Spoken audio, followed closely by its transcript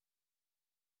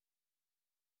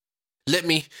Let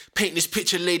me paint this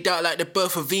picture laid out like the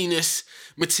birth of Venus.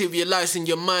 Materialize in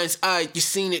your mind's eye, you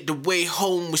seen it, the way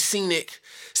home was scenic.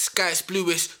 Sky's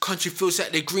bluest, country feels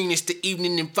like the greenest. The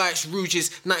evening invites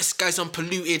rouges, night skies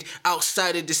unpolluted.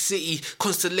 Outside of the city,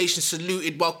 constellations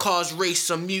saluted while cars race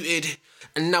unmuted.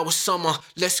 And now it's summer,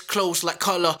 less clothes like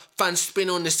colour. Fans spin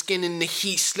on the skin in the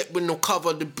heat, slip with no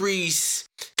cover. The breeze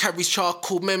carries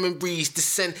charcoal memories. The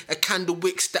scent of candle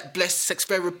wicks that bless sex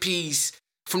therapies.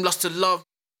 From lust to love,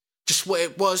 just what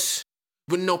it was.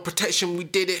 With no protection we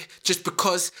did it, just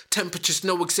because. Temperatures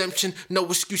no exemption, no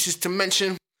excuses to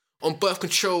mention. On birth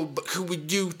control, but who are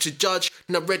you to judge?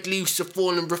 Now red leaves are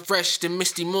falling refreshed in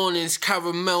misty mornings.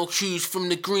 Caramel hues from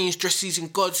the greens, dress season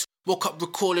gods. Woke up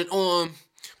recalling autumn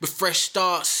with fresh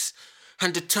starts,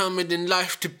 and determined in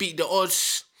life to beat the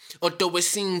odds. Although it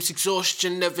seems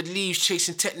exhaustion never leaves,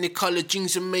 chasing technicolor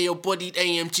jeans and male-bodied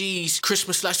AMGs.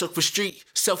 Christmas lights off the street,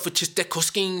 self-righteous decor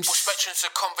schemes. All spectrums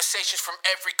of conversations from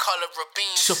every colour of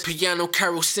beams. So piano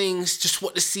carol sings, just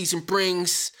what the season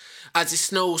brings. As it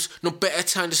snows, no better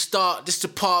time to start. This the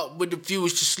part where the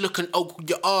viewers just look and ogle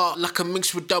your art. Like a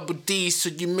mix with double D's, so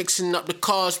you mixing up the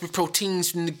carbs with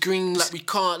proteins from the greens. Like we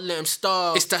can't let them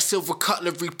starve. It's that silver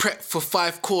cutlery prep for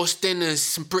 5-course dinners.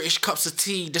 Some British cups of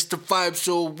tea, that's the vibes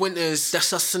all winters. That's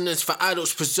sustenance for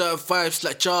adults, preserve vibes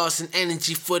like jars. And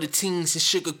energy for the teens, and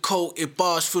sugar-coated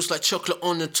bars. Feels like chocolate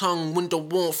on the tongue, window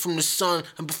warmth from the sun.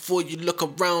 And before you look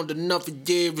around, another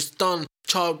year is done.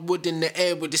 Charred wood in the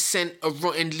air with the scent of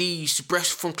rotten leaves. Breath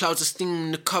from clouds of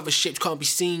steam, the cover shapes can't be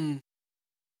seen.